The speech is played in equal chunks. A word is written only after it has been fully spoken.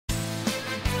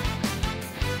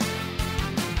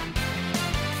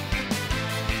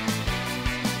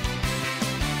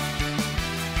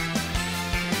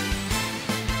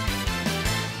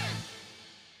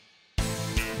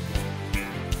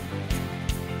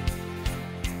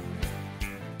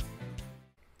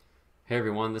Hey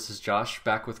everyone, this is Josh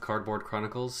back with Cardboard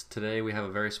Chronicles. Today we have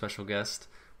a very special guest,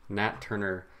 Nat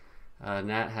Turner.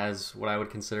 Nat has what I would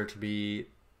consider to be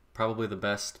probably the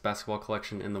best basketball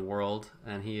collection in the world,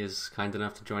 and he is kind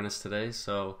enough to join us today.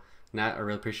 So, Nat, I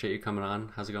really appreciate you coming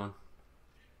on. How's it going?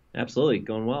 Absolutely,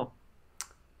 going well.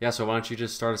 Yeah, so why don't you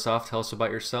just start us off, tell us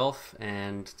about yourself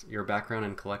and your background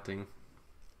in collecting.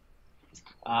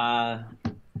 Uh,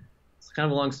 it's kind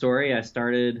of a long story. I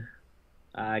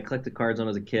collected cards when I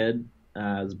was a kid.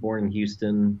 I was born in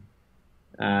Houston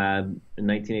in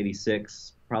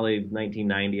 1986. Probably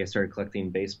 1990, I started collecting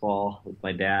baseball with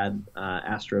my dad,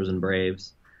 Astros and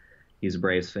Braves. He's a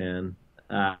Braves fan.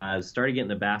 I started getting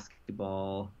into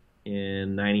basketball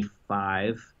in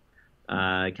 95.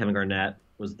 Kevin Garnett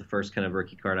was the first kind of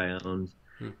rookie card I owned.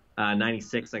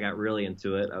 96, I got really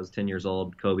into it. I was 10 years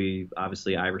old. Kobe,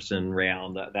 obviously, Iverson, Ray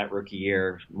Allen, that rookie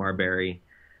year, Marbury.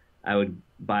 I would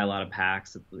buy a lot of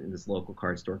packs in this local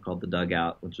card store called The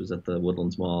Dugout, which was at the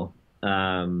Woodlands Mall.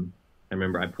 I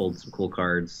remember I pulled some cool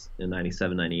cards in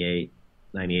 97, 98,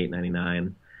 98,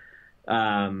 99.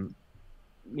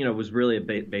 Was really a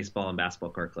baseball and basketball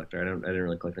card collector. I didn't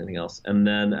really collect anything else. And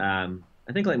then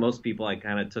I think like most people, I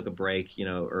kind of took a break,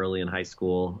 early in high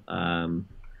school,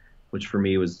 which for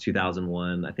me was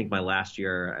 2001. I think my last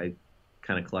year I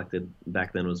kind of collected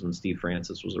back then was when Steve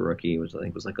Francis was a rookie, which I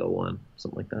think was like '01,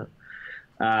 something like that.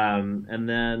 And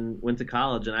then went to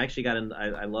college, and I actually got in.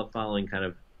 I love following kind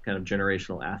of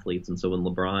generational athletes, and so when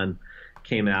LeBron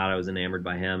came out, I was enamored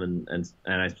by him, and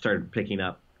I started picking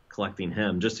up collecting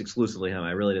him, just exclusively him.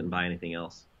 I really didn't buy anything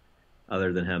else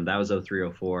other than him. That was '03,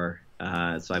 '04.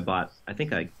 So I bought, I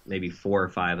think maybe 4 or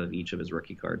 5 of each of his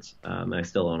rookie cards, and I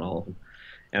still own all of them.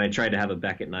 And I tried to have a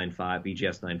Beckett 9.5,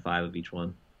 BGS 9.5 of each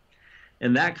one.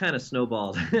 And that kind of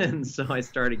snowballed. And so I was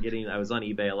on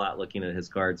eBay a lot looking at his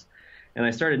cards. And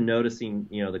I started noticing,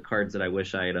 the cards that I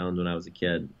wish I had owned when I was a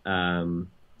kid, back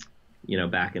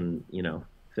in, 5th,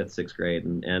 6th grade.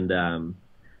 And I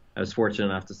was fortunate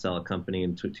enough to sell a company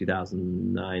in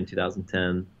 2009,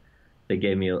 2010. They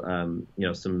gave me,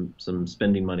 some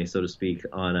spending money, so to speak,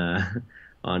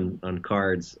 on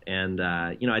cards. And,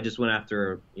 I just went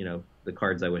after, the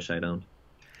cards I wish I'd owned.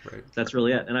 Right. That's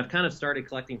really it. And I've kind of started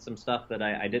collecting some stuff that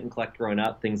I didn't collect growing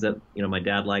up, things that, my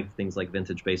dad liked, things like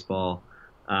vintage baseball.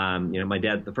 My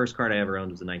dad, the first card I ever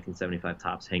owned was a 1975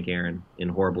 Topps Hank Aaron in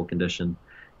horrible condition.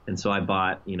 And so I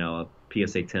bought, a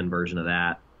PSA 10 version of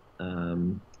that,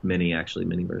 mini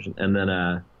version. And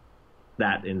then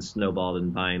that snowballed in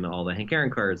buying all the Hank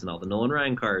Aaron cards and all the Nolan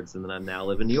Ryan cards. And then I now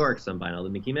live in New York, so I'm buying all the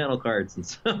Mickey Mantle cards. And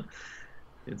so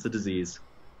it's a disease.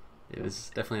 It was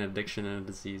definitely an addiction and a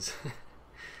disease.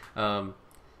 So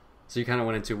you kind of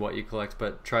went into what you collect,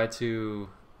 but try to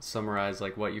summarize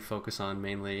like what you focus on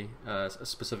mainly,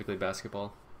 specifically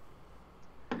basketball.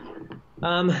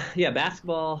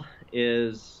 Basketball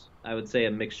is, I would say,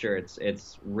 a mixture.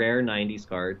 It's rare 90s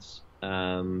cards.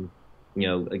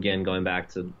 Again, going back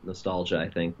to nostalgia, I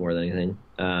think, more than anything.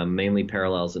 Mainly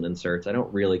parallels and inserts. I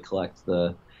don't really collect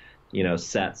the,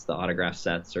 sets, the autograph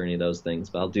sets or any of those things,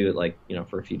 but I'll do it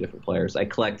for a few different players. I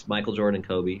collect Michael Jordan and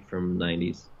Kobe from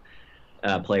 90s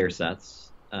player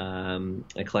sets.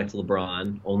 I collect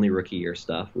LeBron, only rookie year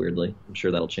stuff, weirdly. I'm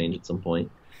sure that'll change at some point.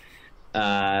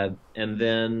 And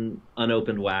then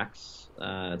unopened wax.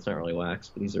 It's not really wax,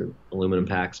 but these are aluminum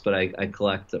packs. But I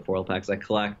collect foil packs. I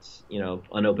collect,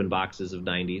 unopened boxes of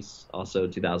 90s, also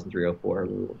 2003, '04,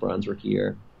 LeBron's rookie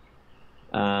year.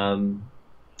 And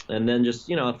then just,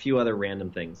 a few other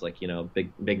random things like,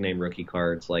 big name rookie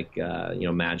cards like,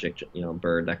 Magic,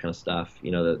 Bird, that kind of stuff,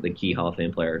 the key Hall of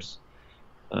Fame players.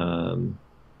 And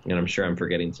I'm sure I'm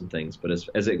forgetting some things, but as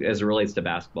it relates to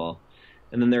basketball.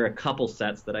 And then there are a couple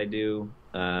sets that I do,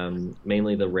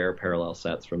 mainly the rare parallel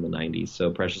sets from the 90s.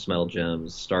 So Precious Metal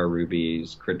Gems, Star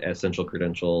Rubies, Essential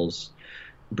Credentials,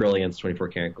 Brilliance, 24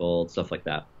 Karat Gold, stuff like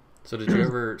that. So did you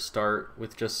ever start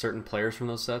with just certain players from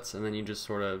those sets and then you just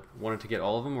sort of wanted to get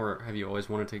all of them, or have you always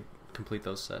wanted to complete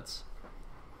those sets?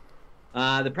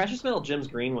 The Precious Metal Gems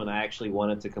green one, I actually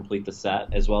wanted to complete the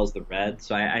set as well as the red.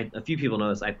 So a few people know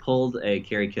this. I pulled a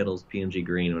Kerry Kittles PMG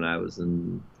green when I was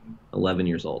 11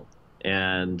 years old.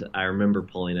 And I remember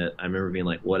pulling it. I remember being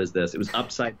like, what is this? It was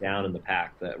upside down in the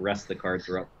pack. The rest of the cards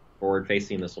were up forward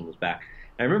facing. This one was back.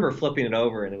 I remember flipping it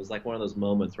over, and it was like one of those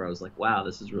moments where I was like, wow,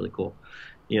 this is really cool,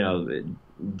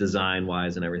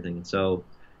 design-wise and everything. And so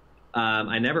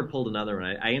I never pulled another one.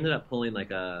 I ended up pulling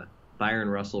like a Byron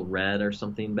Russell red or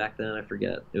something back then. I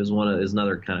forget. It was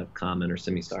another kind of common or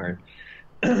semi-star.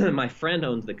 My friend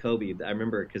owns the Kobe. I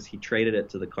remember because he traded it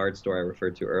to the card store I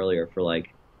referred to earlier for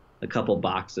like a couple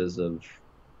boxes of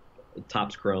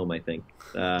Topps Chrome, I think.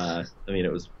 I mean,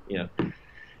 it was,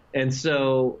 And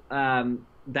so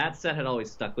that set had always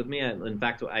stuck with me. In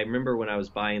fact, I remember when I was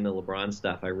buying the LeBron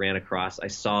stuff, I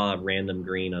saw a random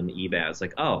green on the eBay. I was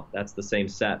like, oh, that's the same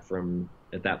set from,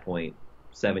 at that point,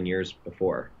 7 years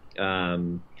before.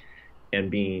 And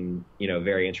being,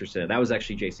 very interested in it. That was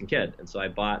actually Jason Kidd. And so I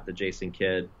bought the Jason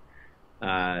Kidd.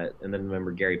 And then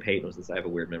remember Gary Payton was this. I have a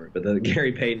weird memory, but the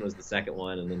Gary Payton was the second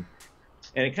one. And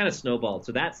it kind of snowballed.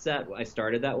 So that set, I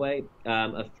started that way.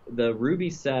 The Ruby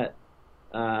set,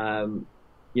 I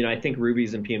think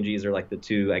Rubies and PMGs are like the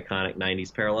two iconic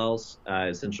 90s parallels.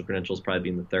 Essential Credentials probably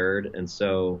being the third. And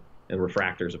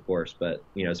Refractors, of course. But,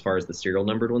 as far as the serial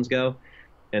numbered ones go.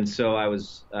 And so I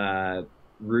was,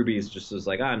 Rubies just was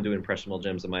like, I'm doing impressionable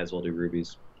gems. I might as well do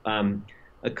Rubies.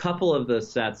 A couple of the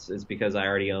sets is because I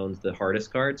already owned the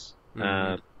hardest cards.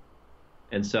 Mm-hmm.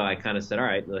 And so I kind of said, all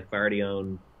right, like if I already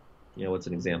own, what's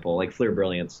an example? Like Fleer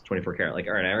Brilliance, 24 karat. Like,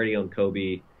 all right, I already own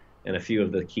Kobe and a few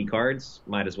of the key cards.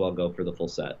 Might as well go for the full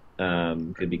set.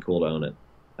 Could be cool to own it.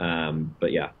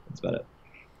 But yeah, that's about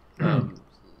it.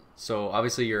 So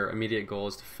obviously your immediate goal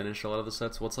is to finish a lot of the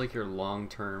sets. What's like your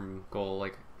long-term goal?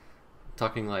 Like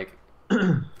talking like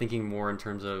thinking more in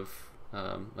terms of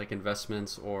like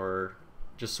investments or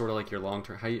just sort of like your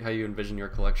long-term, how you envision your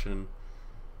collection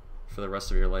for the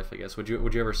rest of your life, I guess. Would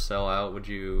you ever sell out? Would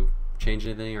you change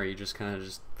anything, or are you just kind of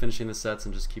just finishing the sets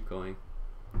and just keep going?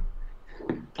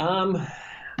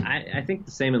 I think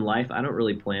the same in life. I don't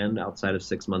really plan outside of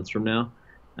 6 months from now.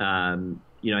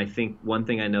 I think one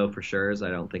thing I know for sure is I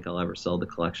don't think I'll ever sell the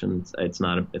collection. It's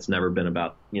never been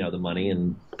about, the money,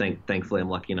 and thankfully I'm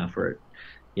lucky enough where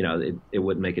it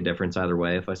wouldn't make a difference either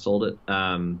way if I sold it,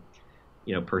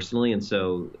 personally. And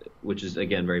so, which is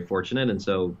again, very fortunate. And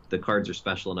so the cards are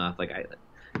special enough. Like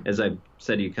as I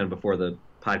said to you kind of before the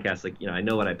podcast, like, I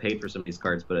know what I paid for some of these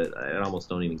cards, but I almost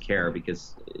don't even care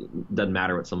because it doesn't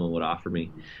matter what someone would offer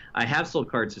me. I have sold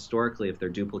cards historically if they're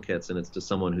duplicates and it's to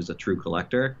someone who's a true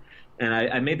collector. And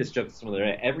I made this joke to someone the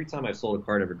other day. Every time I've sold a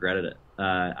card, I've regretted it,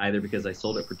 either because I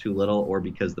sold it for too little or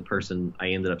because the person, I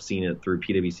ended up seeing it through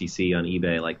PWCC on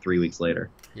eBay like 3 weeks later.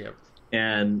 Yep.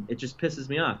 And it just pisses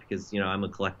me off because, I'm a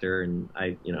collector and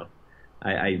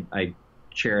I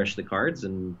cherish the cards,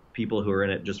 and people who are in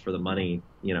it just for the money,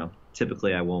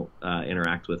 typically I won't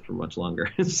interact with for much longer.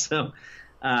 So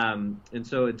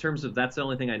in terms of, that's the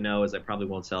only thing I know is I probably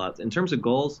won't sell out. In terms of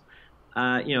goals,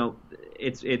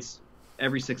 it's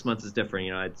every 6 months is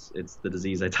different. It's the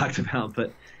disease I talked about,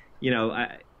 but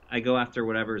I go after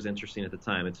whatever is interesting at the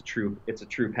time. It's a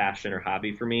true passion or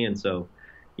hobby for me. And so,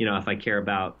 if I care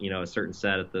about, a certain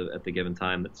set at the given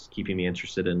time that's keeping me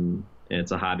interested in, and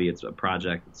it's a hobby, it's a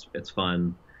project, it's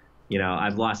fun.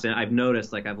 I've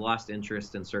noticed like I've lost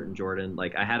interest in certain Jordan.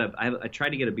 Like I tried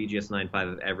to get a BGS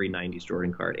 9.5 of every 90s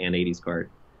Jordan card and 80s card,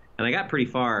 and I got pretty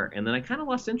far, and then I kind of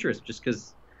lost interest just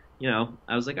because,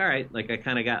 I was like, all right, like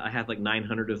I have like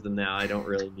 900 of them now. I don't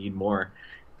really need more.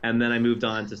 And then I moved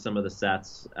on to some of the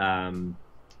sets, and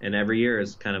every year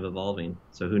is kind of evolving.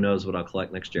 So who knows what I'll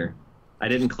collect next year. I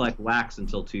didn't collect wax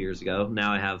until 2 years ago.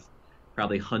 Now I have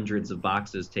probably hundreds of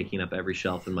boxes taking up every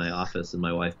shelf in my office, and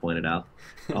my wife pointed out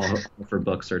all of her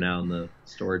books are now in the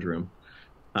storage room.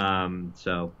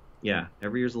 So yeah,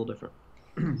 every year's a little different.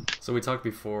 So we talked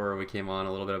before we came on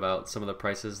a little bit about some of the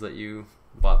prices that you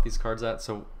bought these cards at.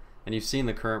 So, and you've seen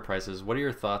the current prices. What are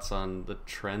your thoughts on the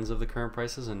trends of the current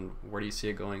prices, and where do you see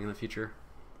it going in the future?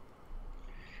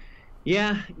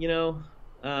 Yeah,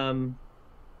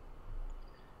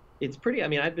 it's pretty,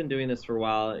 I've been doing this for a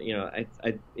while,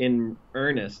 I in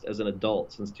earnest as an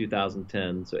adult since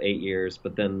 2010, so 8 years.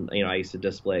 But then, I used to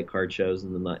display at card shows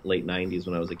in the late 90s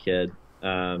when I was a kid.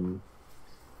 So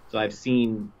I've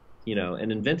seen,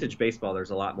 and in vintage baseball, there's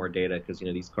a lot more data because,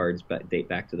 these cards date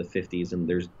back to the 50s, and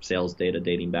there's sales data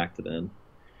dating back to then.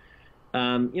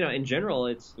 In general,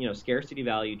 it's, scarcity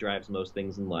value drives most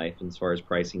things in life as far as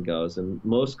pricing goes. And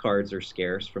most cards are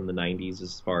scarce from the 90s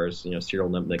as far as, serial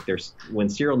number. Like when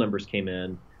serial numbers came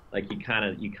in, like you kind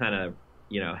of,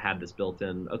 had this built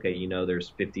in, okay, there's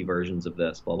 50 versions of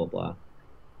this, blah, blah,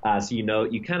 blah. So,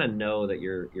 you kind of know that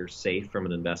you're safe from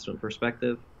an investment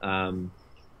perspective.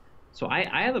 So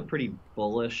I have a pretty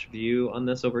bullish view on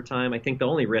this over time. I think the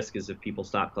only risk is if people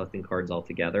stop collecting cards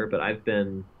altogether, but I've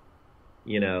been,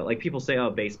 like people say, oh,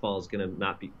 baseball is going to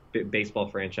not be, baseball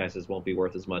franchises won't be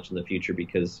worth as much in the future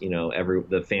because,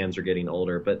 the fans are getting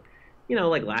older. But,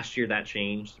 like last year that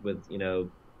changed with,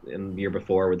 in the year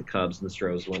before with the Cubs and the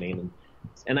Stros winning.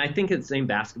 And I think it's same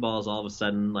basketball is all of a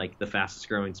sudden like the fastest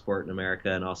growing sport in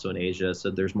America and also in Asia.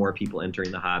 So there's more people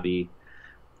entering the hobby.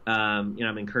 I'm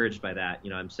encouraged by that.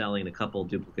 I'm selling a couple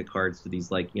duplicate cards to these,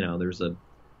 like, there's a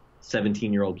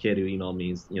 17-year-old kid who emailed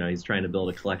me. He's trying to build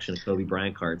a collection of Kobe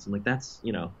Bryant cards. I'm like, that's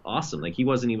awesome. Like he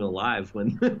wasn't even alive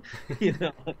when you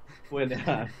know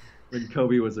when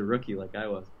Kobe was a rookie like I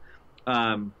was.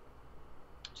 Um,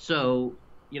 so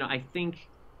I think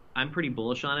I'm pretty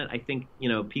bullish on it. I think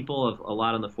people have a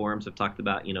lot on the forums have talked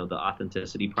about the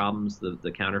authenticity problems,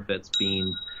 the counterfeits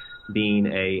being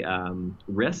a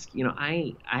risk.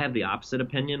 I have the opposite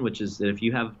opinion, which is that if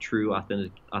you have true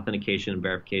authentication and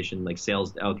verification, like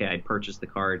sales, okay, I purchased the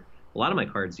card. A lot of my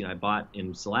cards, I bought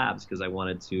in slabs because I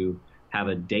wanted to have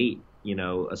a date,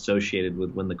 associated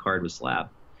with when the card was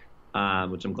slabbed,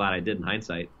 which I'm glad I did in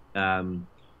hindsight.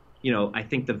 I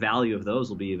think the value of those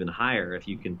will be even higher if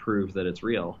you can prove that it's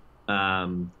real.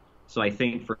 So I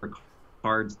think for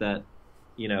cards that,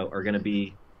 are going to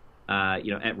be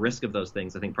at risk of those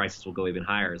things, I think prices will go even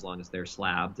higher as long as they're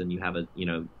slabbed and you have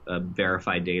a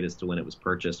verified date as to when it was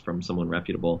purchased from someone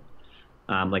reputable.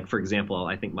 Like for example,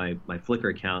 I think my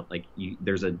Flickr account,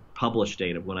 there's a published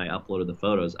date of when I uploaded the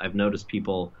photos. I've noticed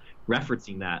people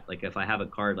referencing that. Like if I have a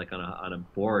card like on a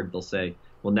board, they'll say,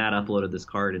 "Well, Nat uploaded this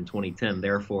card in 2010,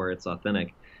 therefore it's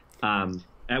authentic."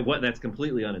 That's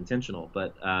completely unintentional,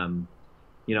 but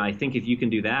I think if you can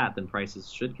do that, then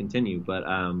prices should continue. But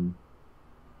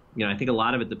I think a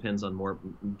lot of it depends on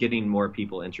getting more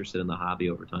people interested in the hobby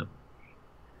over time.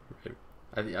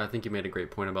 Right. I think you made a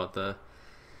great point about the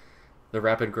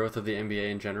rapid growth of the NBA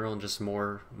in general, and just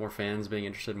more fans being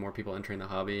interested, more people entering the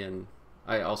hobby. And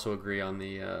I also agree on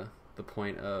the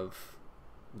point of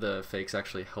the fakes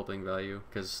actually helping value,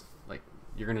 because like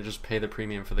you're gonna just pay the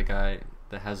premium for the guy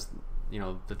that has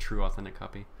the true authentic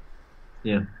copy.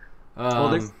 Yeah. Well,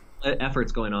 there's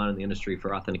efforts going on in the industry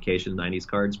for authentication 90s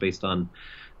cards based on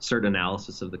certain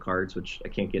analysis of the cards, which I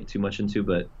can't get too much into,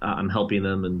 but I'm helping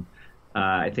them. And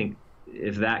I think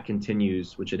if that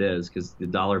continues, which it is, because the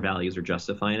dollar values are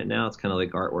justifying it now, it's kind of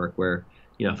like artwork where,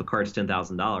 if a card's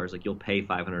 $10,000, like you'll pay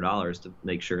 $500 to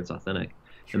make sure it's authentic.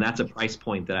 Sure. And that's a price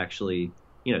point that actually,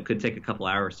 could take a couple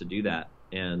hours to do that.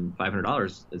 And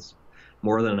 $500 is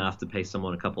more than enough to pay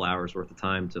someone a couple hours worth of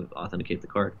time to authenticate the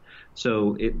card.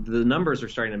 So the numbers are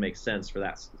starting to make sense for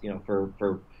that,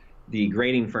 for the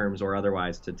grading firms or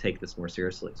otherwise to take this more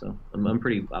seriously. So I'm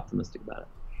pretty optimistic about it.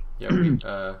 Yeah, I didn't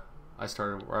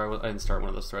start one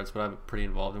of those threads, but I'm pretty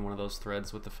involved in one of those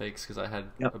threads with the fakes because I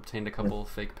had obtained a couple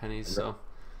fake pennies. So,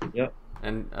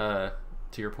 and to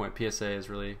your point, PSA has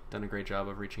really done a great job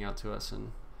of reaching out to us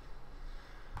and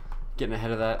getting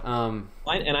ahead of that.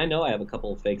 And I know I have a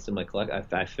couple of fakes in my collection.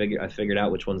 I figured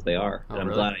out which ones they are, and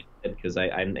I'm glad I did because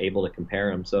I'm able to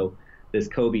compare them. So this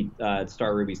Kobe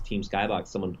Star Ruby's Team Skybox,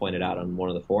 someone pointed out on one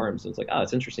of the forums, and it's like, oh,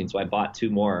 it's interesting. So I bought 2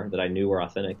 more that I knew were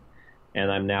authentic,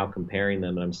 and I'm now comparing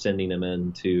them, and I'm sending them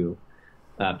in to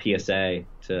PSA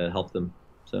to help them.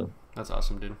 So that's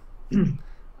awesome, dude.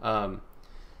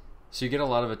 So you get a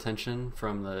lot of attention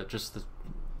from the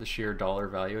sheer dollar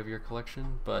value of your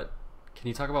collection, but can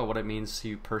you talk about what it means to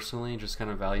you personally, just kind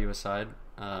of value aside?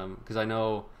 Because I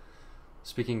know,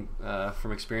 speaking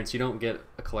from experience, you don't get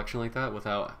a collection like that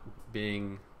without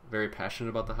being very passionate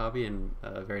about the hobby and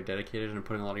very dedicated and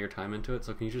putting a lot of your time into it.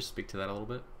 So can you just speak to that a little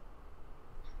bit?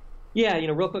 Yeah,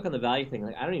 real quick on the value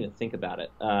thing, I don't even think about it.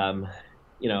 I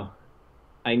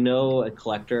know a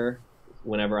collector,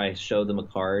 whenever I show them a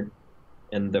card,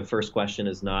 and the first question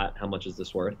is not, how much is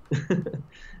this worth?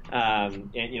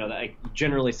 And,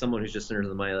 generally someone who's just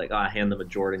interested in the money, like, I hand them a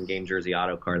Jordan game jersey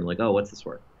auto card and like, oh, what's this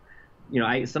worth?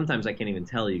 Sometimes I can't even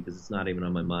tell you because it's not even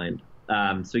on my mind.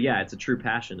 So yeah, it's a true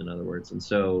passion, in other words. And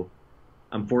so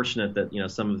I'm fortunate that,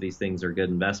 some of these things are good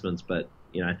investments, but,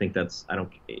 I think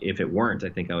if it weren't, I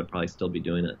think I would probably still be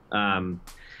doing it.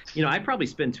 I probably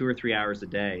spend 2 or 3 hours a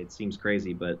day. It seems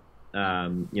crazy, but,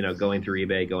 going through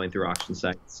eBay, going through auction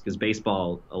sites, because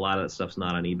baseball, a lot of that stuff's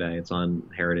not on eBay. It's on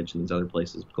Heritage and these other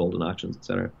places, Golden Auctions,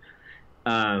 etc.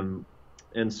 And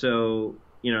so,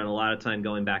 and a lot of time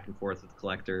going back and forth with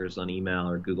collectors on email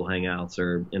or Google Hangouts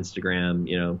or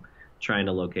Instagram, trying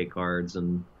to locate cards.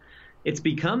 And it's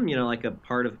become, like a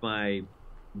part of my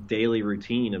daily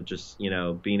routine of just,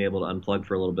 being able to unplug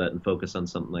for a little bit and focus on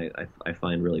something I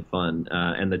find really fun.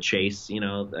 And the chase,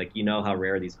 how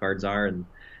rare these cards are, and,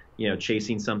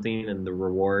 chasing something and the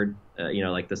reward,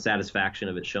 like the satisfaction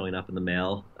of it showing up in the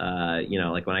mail,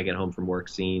 like when I get home from work,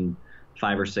 seeing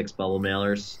 5 or 6 bubble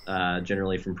mailers,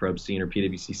 generally from Probe Scene or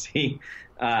PWCC,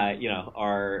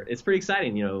 it's pretty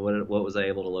exciting. What was I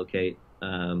able to locate,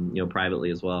 privately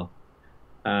as well.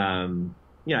 I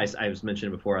was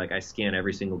mentioning before, like I scan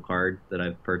every single card that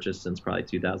I've purchased since probably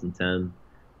 2010.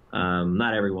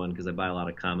 Not everyone, because I buy a lot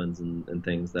of commons and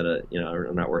things that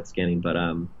are not worth scanning, but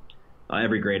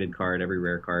every graded card, every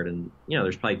rare card, and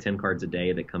there's probably 10 cards a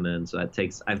day that come in. So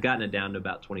I've gotten it down to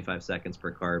about 25 seconds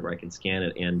per card where I can scan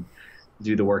it and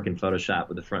do the work in Photoshop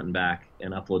with the front and back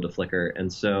and upload to Flickr.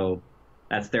 And so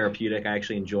that's therapeutic. I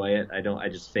actually enjoy it. I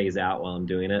just phase out while I'm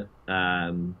doing it.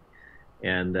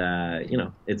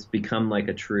 It's become like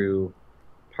a true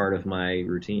part of my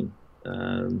routine. I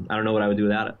don't know what I would do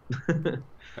without it.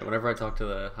 Whenever I talk to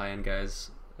the high-end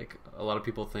guys, like a lot of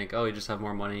people think, oh, you just have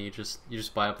more money, you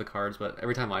just buy up the cards. But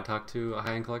every time I talk to a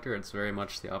high-end collector, it's very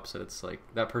much the opposite. It's like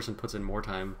that person puts in more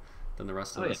time than the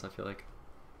rest of us, I feel like.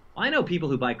 I know people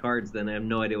who buy cards, then they have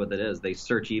no idea what that is. They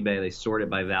search eBay, they sort it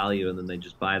by value, and then they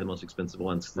just buy the most expensive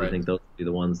ones because they think those will be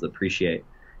the ones that appreciate.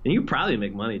 And you probably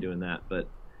make money doing that, but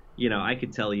I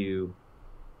could tell you,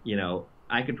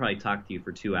 I could probably talk to you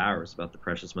for 2 hours about the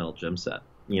precious metal gem set,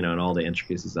 and all the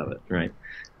intricacies of it, right?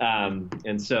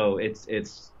 And so it's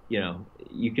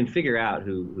you can figure out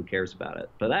who cares about it.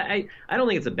 But I don't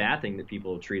think it's a bad thing that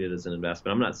people treat it as an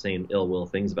investment. I'm not saying ill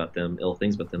things about them,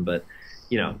 but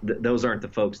those aren't the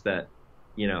folks that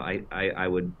I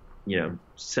would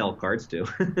sell cards to,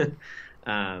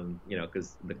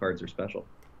 because the cards are special.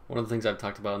 One of the things I've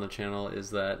talked about on the channel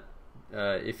is that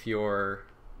if your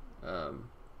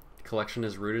collection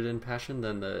is rooted in passion,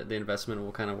 then the investment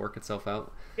will kind of work itself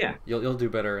out. Yeah, you'll do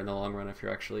better in the long run if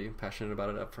you're actually passionate about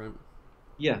it up front.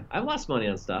 Yeah, I've lost money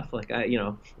on stuff. Like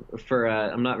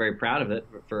I'm not very proud of it.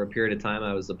 For a period of time,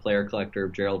 I was a player collector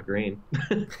of Gerald Green.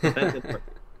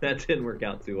 That didn't work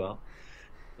out too well.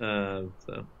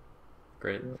 So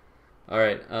great. All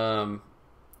right.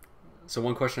 So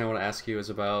one question I want to ask you is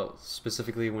about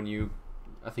specifically when you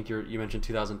mentioned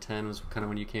 2010 was kind of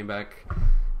when you came back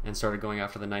and started going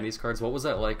after the 90s cards. What was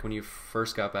that like when you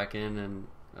first got back in, and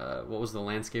what was the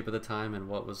landscape at the time, and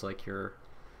what was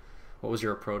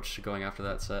your approach to going after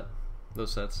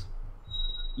those sets?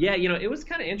 Yeah, it was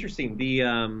kind of interesting.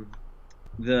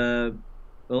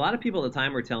 A lot of people at the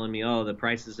time were telling me, oh, the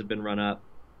prices have been run up.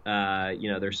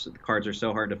 The cards are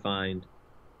so hard to find.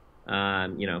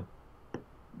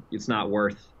 It's not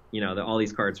worth, all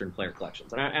these cards are in player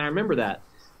collections. And I remember that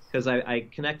because I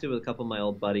connected with a couple of my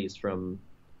old buddies from,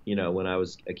 when I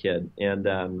was a kid.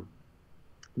 And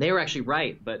they were actually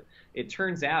right. But it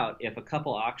turns out if a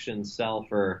couple auctions sell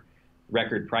for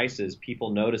record prices,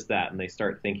 people notice that and they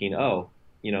start thinking, oh,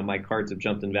 my cards have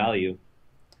jumped in value.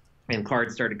 And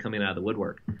cards started coming out of the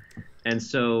woodwork. And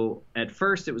so at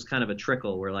first it was kind of a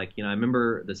trickle where I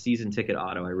remember the season ticket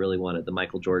auto I really wanted, the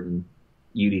Michael Jordan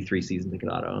UD3 season ticket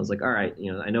auto. I was like, all right,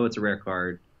 I know it's a rare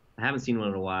card. I haven't seen one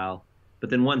in a while. But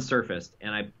then one surfaced,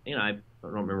 and I don't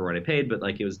remember what I paid, but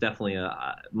it was definitely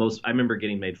I remember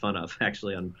getting made fun of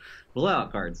actually on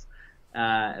blowout cards.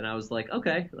 And I was like,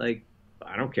 okay,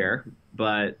 I don't care.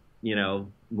 But, lo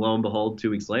and behold,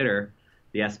 2 weeks later,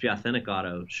 the SP Authentic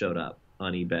auto showed up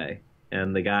on eBay,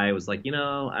 and the guy was like,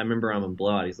 I remember I'm on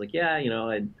blowout. He's like, yeah,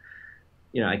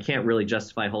 I can't really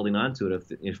justify holding on to it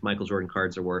if Michael Jordan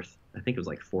cards are worth, I think it was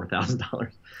like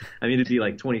 $4,000. I mean, it'd be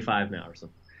like 25 now or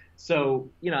something. So,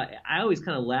 I always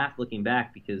kind of laugh looking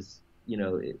back because,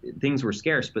 things were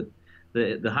scarce, but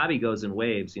the hobby goes in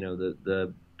waves.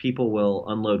 The people will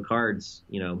unload cards,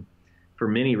 for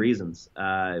many reasons.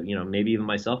 Maybe even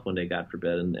myself one day, God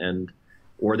forbid,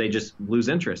 or they just lose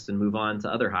interest and move on to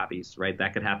other hobbies, right?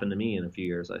 That could happen to me in a few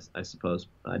years, I suppose.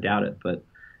 I doubt it, but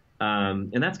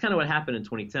and that's kind of what happened in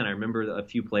 2010. I remember a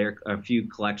few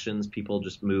collections, people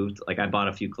just moved. I bought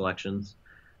a few collections.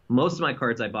 Most of my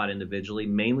cards I bought individually,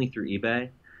 mainly through eBay,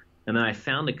 and then I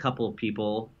found a couple of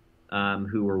people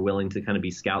who were willing to kind of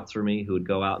be scouts for me, who would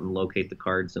go out and locate the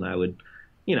cards, and I would,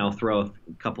 throw a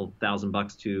couple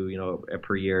 $1,000 to,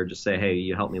 per year, just say, hey,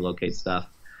 you help me locate stuff.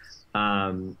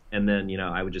 And then,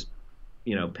 I would just,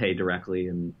 pay directly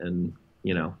and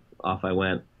off I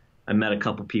went. I met a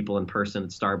couple people in person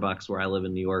at Starbucks where I live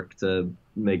in New York to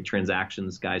make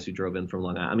transactions, guys who drove in from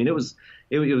Long Island. I mean, it was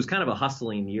kind of a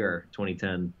hustling year,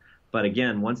 2010. But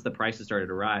again, once the prices started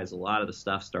to rise, a lot of the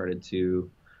stuff started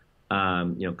to,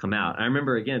 come out. I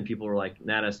remember, again, people were like,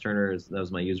 Nat Turner, that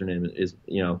was my username, is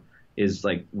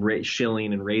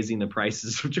shilling and raising the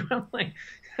prices, which I'm like,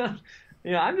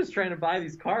 I'm just trying to buy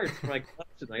these cards for my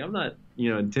collection. I'm not,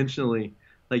 intentionally,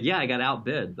 I got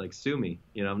outbid, sue me.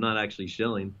 I'm not actually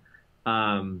shilling.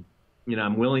 I'm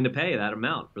willing to pay that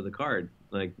amount for the card,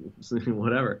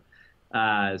 whatever.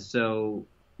 So,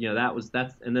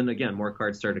 and then again, more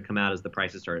cards started to come out as the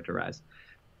prices started to rise.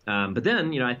 But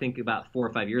then, I think about 4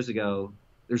 or 5 years ago,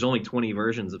 there's only 20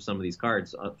 versions of some of these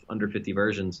cards, under 50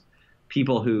 versions.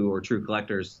 People who are true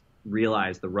collectors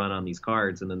realized the run on these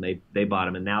cards, and then they bought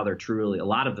them, and now a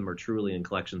lot of them are truly in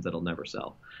collections that'll never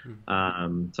sell,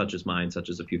 such as mine, such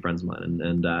as a few friends of mine.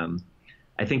 And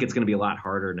I think it's going to be a lot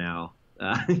harder now.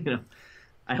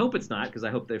 I hope it's not, because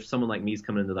I hope there's someone like me's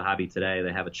coming into the hobby today,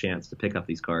 they have a chance to pick up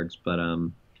these cards. But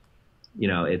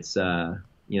it's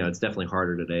it's definitely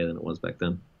harder today than it was back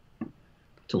then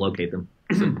to locate them.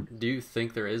 So do you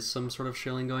think there is some sort of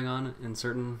shilling going on in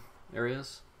certain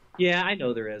areas? Yeah, I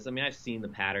know there is. I mean, I've seen the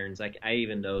patterns. I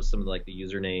even know some of the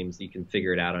usernames. You can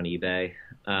figure it out on eBay.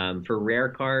 For rare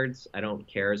cards, I don't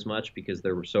care as much because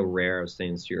they're so rare. I was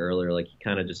saying this to you earlier. You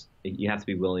kind of you have to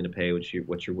be willing to pay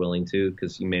what you're willing to,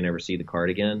 because you may never see the card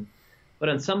again. But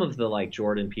on some of the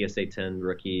Jordan PSA 10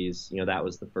 rookies, that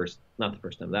was not the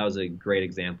first time. That was a great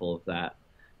example of that.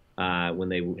 When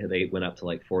they went up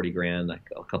to 40 grand a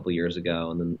couple years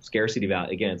ago, and then scarcity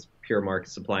value, again, it's pure market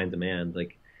supply and demand.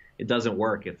 It doesn't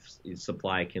work if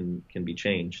supply can be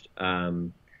changed.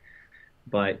 But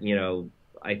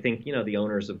I think the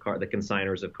owners of the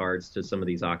consigners of cards to some of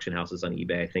these auction houses on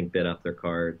eBay, I think, bid up their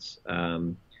cards.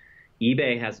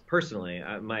 eBay has, personally,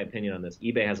 my opinion on this,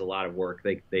 eBay has a lot of work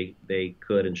they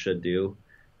could and should do.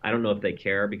 I don't know if they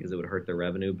care because it would hurt their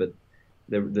revenue, but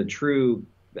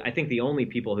I think the only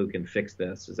people who can fix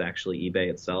this is actually eBay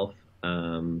itself.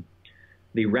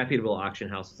 The reputable auction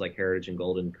houses like Heritage and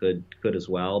Golden could as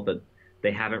well, but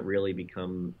they haven't really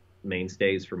become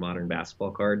mainstays for modern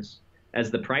basketball cards.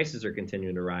 As the prices are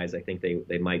continuing to rise, I think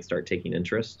they might start taking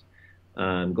interest.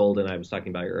 Golden, I was talking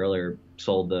about earlier,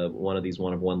 sold one of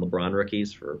one-of-one LeBron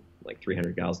rookies for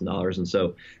 $300,000, and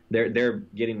so they're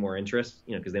getting more interest,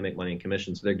 because they make money in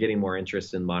commission, so they're getting more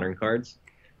interest in modern cards.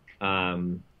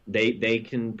 They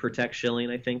can protect shilling,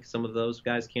 I think some of those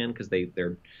guys can, because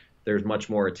there's much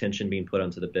more attention being put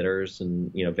onto the bidders,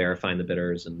 and verifying the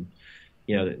bidders, and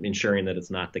ensuring that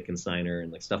it's not the consigner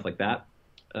and stuff like that.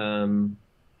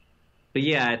 But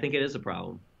yeah, I think it is a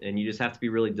problem, and you just have to be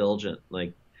really diligent.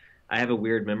 I have a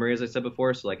weird memory, as I said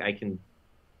before, so I can,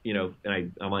 and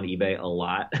I'm on eBay a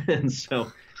lot, and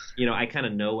so I kind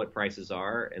of know what prices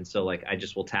are, and so I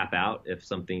just will tap out if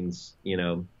something's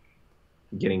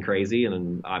getting crazy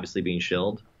and obviously being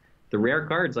shilled. The rare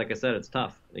cards, like I said, it's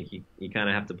tough. You kind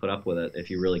of have to put up with it if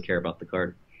you really care about the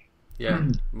card. Yeah.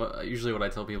 Usually what I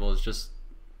tell people is just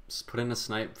put in a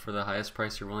snipe for the highest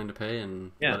price you're willing to pay,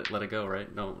 and let it go,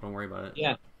 right? Don't worry about it.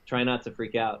 Yeah. Try not to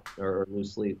freak out or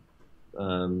lose sleep.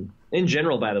 In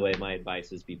general, by the way, my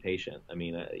advice is be patient. I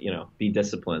mean, be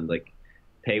disciplined.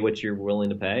 Pay what you're willing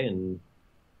to pay and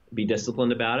be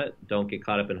disciplined about it. Don't get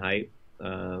caught up in hype.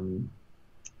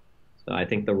 So I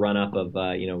think the run-up of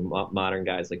modern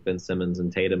guys like Ben Simmons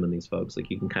and Tatum and these folks,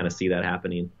 you can kind of see that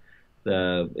happening.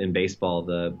 In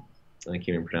baseball, I can't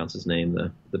even pronounce his name,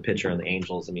 the pitcher on the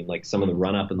Angels. I mean, some of the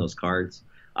run-up in those cards,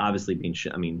 obviously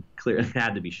being clear, it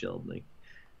had to be shilled.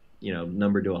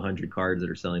 Numbered to 100 cards that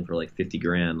are selling for 50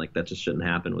 grand. That just shouldn't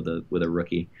happen with a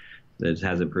rookie that just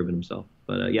hasn't proven himself.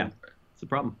 But yeah, it's a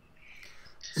problem.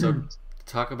 So.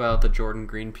 Talk about the Jordan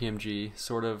Green PMG,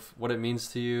 sort of what it means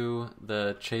to you,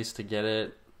 the chase to get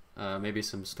it, maybe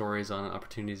some stories on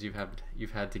opportunities you've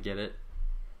had to get it.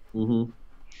 Mm-hmm.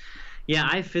 Yeah,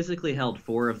 I physically held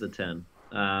 4 of the 10.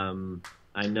 I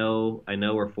know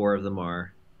where 4 of them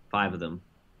are, 5 of them.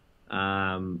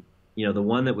 The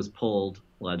one that was pulled,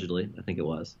 allegedly, I think it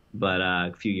was, but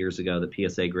a few years ago, the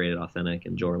PSA graded authentic,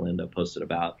 and Joe Orlando posted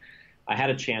about. I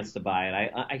had a chance to buy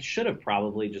it. I should have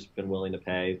probably just been willing to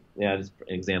pay. Yeah, just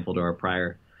an example to our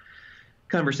prior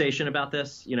conversation about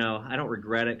this. I don't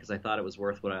regret it because I thought it was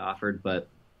worth what I offered. But,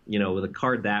 with a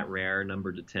card that rare,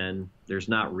 numbered to 10, there's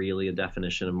not really a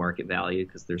definition of market value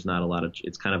because there's not a lot of –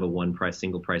 it's kind of a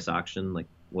single price auction.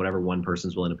 Whatever one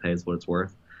person's willing to pay is what it's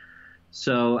worth.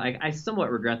 So I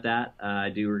somewhat regret that. I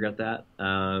do regret that.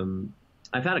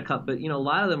 I've had a couple – but, a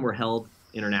lot of them were held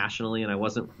internationally, and I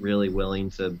wasn't really willing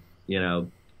to –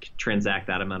 transact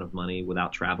that amount of money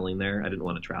without traveling there. I didn't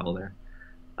want to travel there.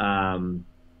 I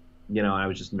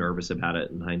was just nervous about it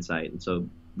in hindsight. And so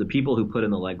the people who put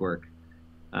in the legwork,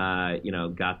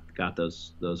 got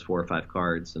those 4 or 5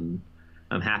 cards, and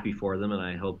I'm happy for them. And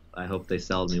I hope they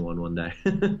sell me one day.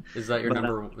 Is that your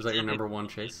was that your number one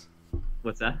chase?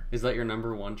 What's that? Is that your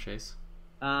number one chase?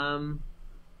 In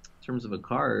terms of a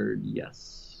card,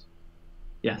 yes.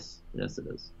 Yes, it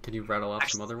is. Can you rattle off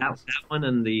some other ones? That one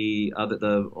and the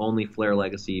only Flair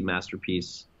Legacy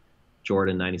Masterpiece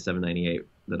Jordan 97-98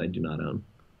 that I do not own.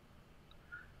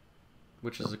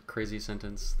 Which is a crazy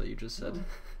sentence that you just said.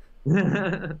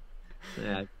 Yeah,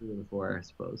 2 and 4, I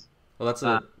suppose. Well, that's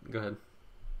go ahead.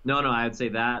 No, I would say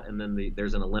that, and then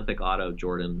there's an Olympic Auto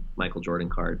Michael Jordan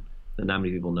card that not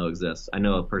many people know exists. I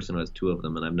know a person who has 2 of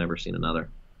them, and I've never seen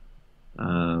another.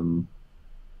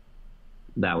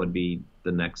 That would be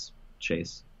the next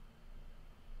chase.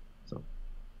 So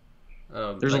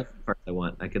There's a lot of cards I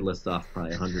want. I could list off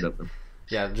probably 100 of them.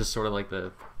 Yeah, just sort of like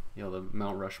the the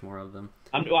Mount Rushmore of them.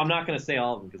 I'm not going to say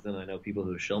all of them because then I know people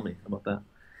who shill me. How about that?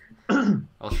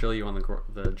 I'll show you on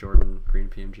the Jordan Green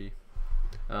PMG.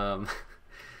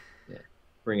 Yeah,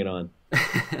 bring it on.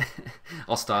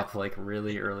 I'll stop like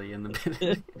really early in the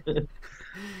bidding.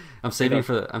 I'm saving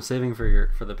for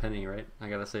the penny, right? I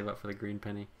gotta save up for the green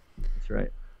penny. That's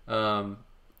right.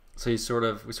 So we sort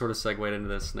of segued into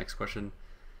this next question.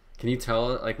 Can you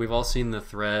tell, like, we've all seen the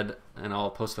thread, and I'll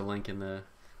post a link to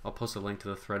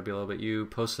the thread below, but you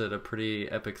posted a pretty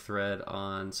epic thread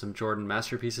on some Jordan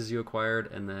masterpieces you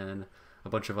acquired and then a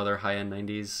bunch of other high-end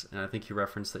 90s, and I think you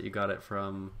referenced that you got it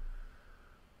from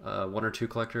one or two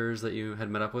collectors that you had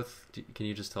met up with. Can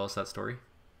you just tell us that story?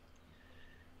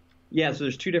 Yeah, so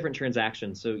there's two different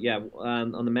transactions. So yeah,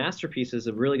 on the masterpieces,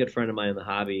 a really good friend of mine in the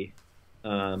hobby, who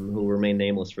will remain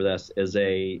nameless for this, is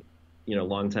a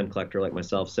longtime collector like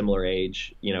myself, similar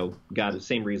age, got the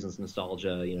same reasons,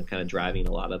 nostalgia, kind of driving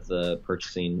a lot of the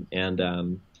purchasing.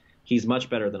 And he's much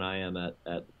better than I am at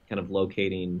kind of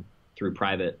locating through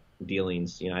private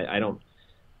dealings. I don't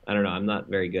know. I'm not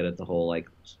very good at the whole like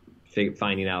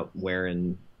finding out where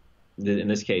in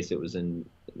this case it was in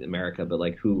America, but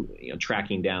like who,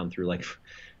 tracking down through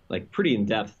like pretty in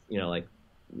depth, like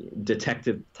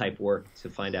detective type work to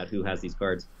find out who has these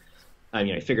cards.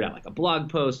 I figured out like a blog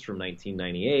post from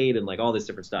 1998 and like all this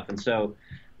different stuff. And so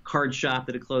card shop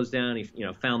that had closed down, he,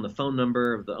 found the phone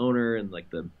number of the owner and like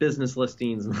the business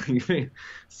listings.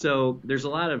 So there's a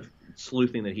lot of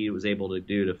sleuthing that he was able to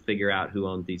do to figure out who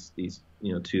owned these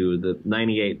two, the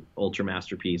 98 Ultra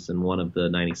Masterpiece and one of the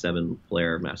 97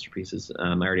 Flair Masterpieces.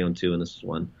 I already owned two, and this is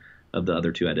one of the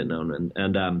other two I didn't own.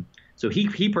 And so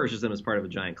he purchased them as part of a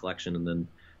giant collection, and then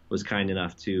was kind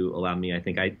enough to allow me. I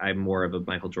think I'm more of a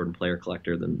Michael Jordan player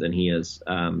collector than he is.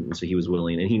 So he was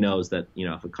willing, and he knows that,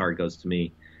 if a card goes to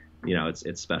me,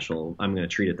 it's special. I'm going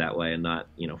to treat it that way and not,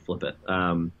 flip it.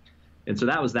 And so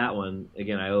that was that one.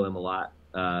 Again, I owe him a lot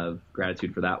of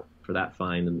gratitude for that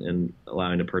find and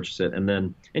allowing to purchase it. And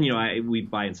then, we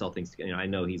buy and sell things. I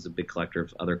know he's a big collector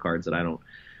of other cards that I don't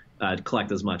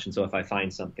collect as much. And so if I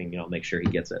find something, I'll make sure he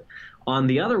gets it. On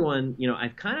the other one,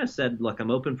 I've kind of said, look,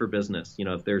 I'm open for business.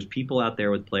 If there's people out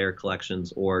there with player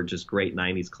collections or just great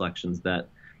 90s collections that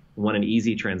want an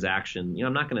easy transaction,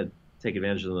 I'm not going to take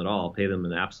advantage of them at all. I'll pay them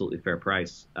an absolutely fair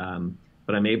price.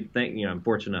 But I'm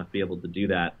fortunate enough to be able to do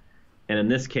that. And in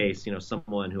this case,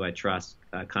 someone who I trust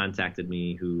contacted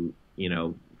me who,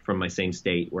 from my same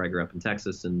state where I grew up in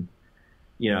Texas, and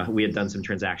we had done some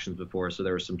transactions before, so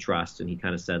there was some trust, and he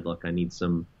kind of said, look, I need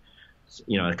some,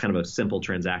 kind of a simple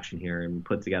transaction here, and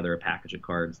put together a package of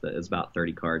cards that is about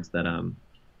 30 cards that,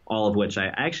 all of which I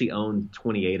actually owned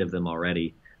 28 of them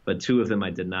already, but 2 of them I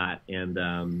did not. And,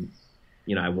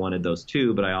 I wanted those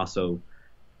 2, but I also,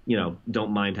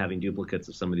 don't mind having duplicates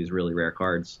of some of these really rare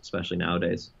cards, especially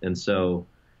nowadays. And so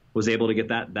was able to get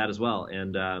that as well.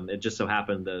 And, it just so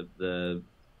happened the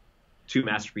 2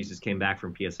 masterpieces came back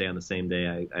from PSA on the same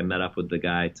day. I met up with the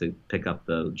guy to pick up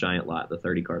the giant lot, the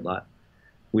 30 card lot.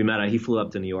 We met. He flew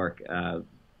up to New York.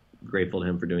 Grateful to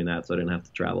him for doing that, so I didn't have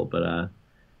to travel. But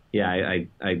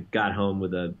I got home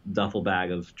with a duffel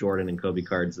bag of Jordan and Kobe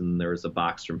cards, and there was a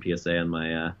box from PSA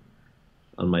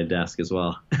on my desk as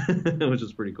well, which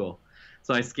was pretty cool.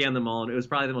 So I scanned them all, and it was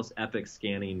probably the most epic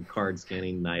card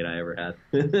scanning night I ever had.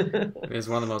 It was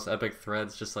one of the most epic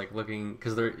threads, just like looking,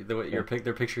 because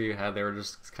their picture you had, they were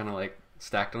just kind of like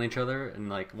stacked on each other, and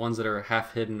like ones that are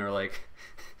half hidden are like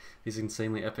these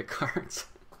insanely epic cards.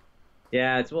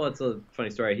 Yeah, it's a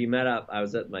funny story. He met up. I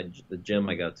was at the gym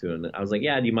I go to, and I was like,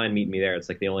 "Yeah, do you mind meeting me there?" It's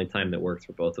like the only time that works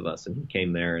for both of us. And he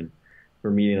came there, and we're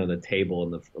meeting on the table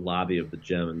in the lobby of the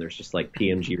gym, and there's just like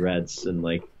PMG Reds and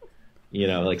like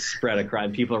spread across.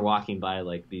 And people are walking by,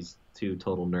 like these 2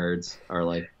 total nerds are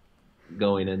like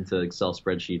going into Excel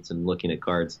spreadsheets and looking at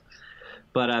cards.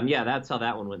 But yeah, that's how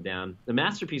that one went down. The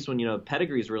masterpiece one,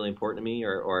 pedigree is really important to me,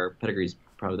 or pedigree is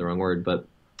probably the wrong word, but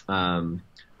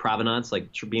provenance, like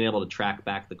being able to track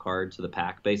back the card to the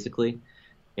pack, basically.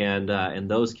 And in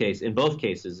both cases,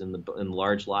 in the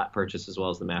large lot purchase as well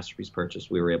as the masterpiece purchase,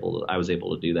 I was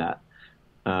able to do that.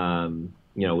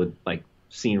 With like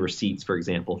seeing receipts, for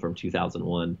example, from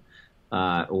 2001,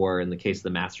 or in the case of the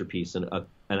masterpiece, an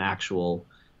actual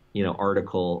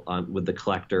article with the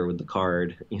collector with the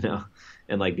card,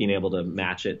 and like being able to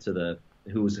match it to the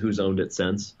who's owned it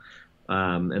since.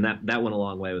 And that went a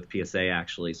long way with PSA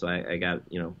actually. So I got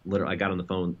I got on the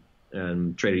phone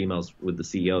and traded emails with the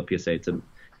CEO of PSA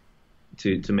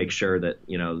to make sure that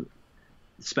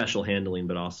special handling,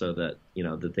 but also that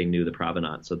that they knew the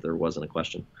provenance, so that there wasn't a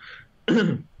question.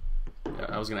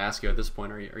 I was going to ask you at this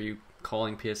point, are you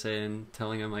calling PSA and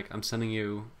telling them like, I'm sending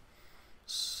you,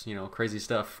 crazy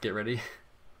stuff. Get ready.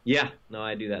 Yeah, no,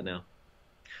 I do that now.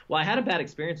 Well, I had a bad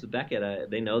experience with Beckett.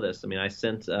 They know this. I mean, I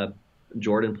sent a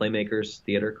Jordan Playmakers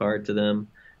Theater card to them,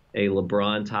 a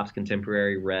LeBron Topps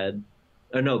Contemporary red,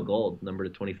 no, gold, number to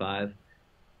 25,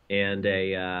 and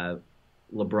a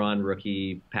LeBron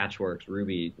Rookie Patchworks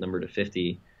Ruby, number to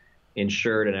 50,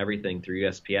 insured and everything through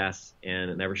USPS,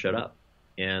 and it never showed up.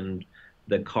 And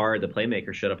the card, the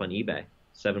Playmaker, showed up on eBay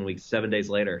 7 days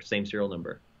later, same serial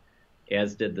number,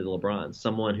 as did the LeBron.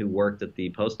 Someone who worked at the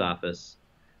post office,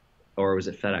 or was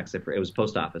it FedEx? It was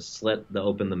post office,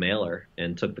 opened the mailer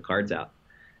and took the cards out.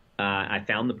 I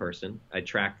found the person. I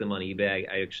tracked them on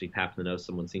eBay. I actually happened to know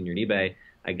someone senior at eBay.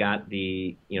 I got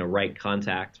the right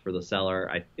contact for the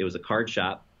seller. It was a card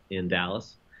shop in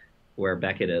Dallas, where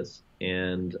Beckett is,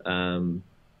 and from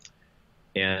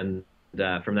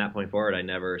that point forward, I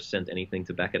never sent anything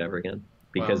to Beckett ever again,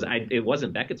 because Wow. it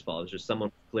wasn't Beckett's fault. It was just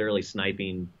someone clearly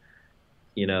sniping,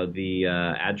 the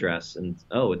address, and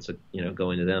it's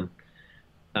going to them.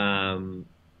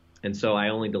 And so I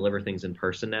only deliver things in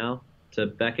person now to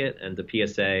Beckett, and to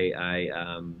PSA I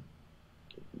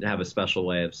have a special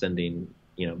way of sending,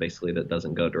 basically that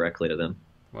doesn't go directly to them.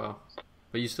 Wow.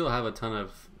 But you still have a ton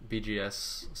of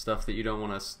BGS stuff that you don't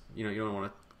want to, you don't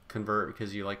want to convert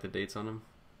because you like the dates on them.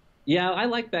 Yeah, I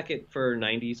like Beckett for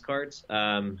 90s cards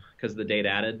because the date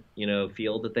added,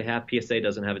 field that they have. PSA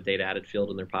doesn't have a date added field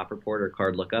in their pop report or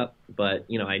card lookup, but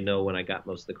I know when I got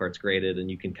most of the cards graded,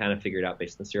 and you can kind of figure it out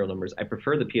based on the serial numbers. I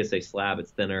prefer the PSA slab;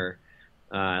 it's thinner.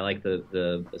 I like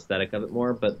the aesthetic of it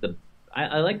more, but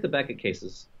I like the Beckett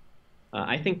cases.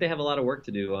 I think they have a lot of work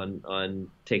to do on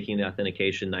taking the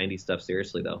authentication 90 stuff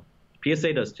seriously, though.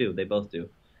 PSA does too; they both do,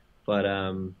 but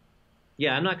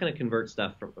yeah, I'm not going to convert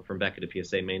stuff from Beckett to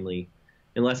PSA mainly,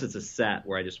 unless it's a set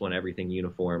where I just want everything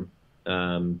uniform.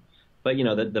 But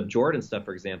the Jordan stuff,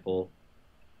 for example,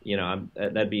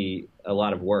 that'd be a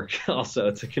lot of work also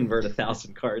to convert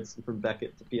 1,000 cards from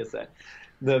Beckett to PSA.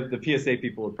 The PSA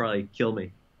people would probably kill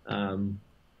me.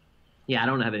 Yeah, I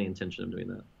don't have any intention of doing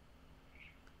that.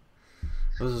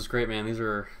 This is great, man. These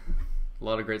are a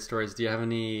lot of great stories. Do you have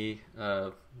any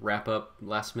wrap up,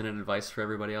 last minute advice for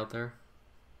everybody out there?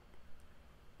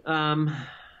 It's a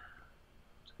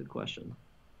good question.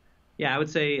 Yeah, I would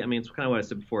say, it's kind of what I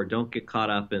said before. Don't get caught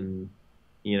up in,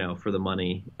 for the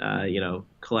money.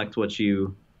 Collect what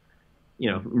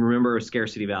remember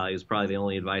scarcity value is probably the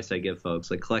only advice I give folks.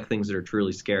 Like, collect things that are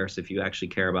truly scarce if you actually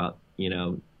care about,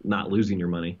 not losing your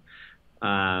money.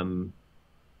 Don't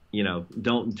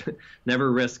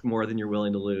never risk more than you're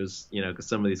willing to lose, because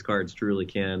some of these cards truly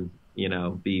can,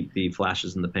 be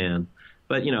flashes in the pan.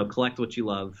 But, collect what you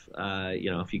love.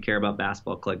 If you care about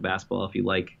basketball, collect basketball. If you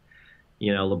like,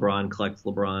 LeBron, collect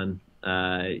LeBron.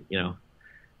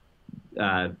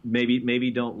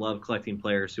 Maybe don't love collecting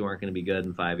players who aren't going to be good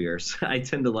in 5 years. I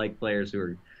tend to like players who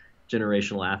are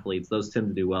generational athletes. Those tend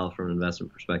to do well from an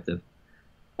investment perspective.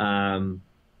 Yeah,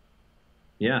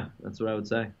 that's what I would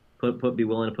say. Be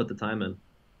willing to put the time in.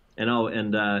 And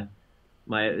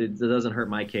it doesn't hurt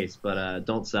my case, but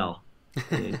don't sell.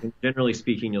 Generally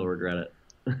speaking, you'll regret it.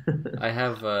 I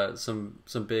have some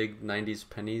big 90s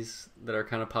pennies that are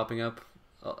kind of popping up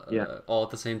all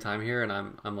at the same time here, and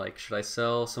I'm like, should I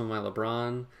sell some of my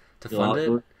LeBron to fund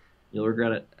it? You'll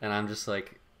regret it. And I'm just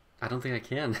like, I don't think I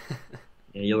can.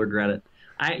 Yeah, you'll regret it.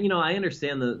 I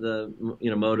understand the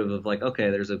motive of like,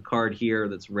 okay, there's a card here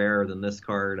that's rarer than this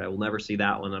card. I will never see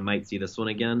that one. I might see this one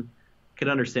again. Could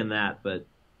understand that, but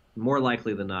more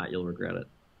likely than not, you'll regret it.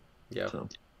 Yeah. So.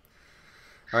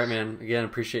 All right, man. Again,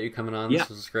 appreciate you coming on. Yeah. This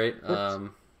was great.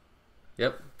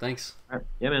 Yep. Thanks. All right.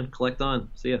 Yeah, man. Collect on.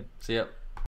 See ya. See ya.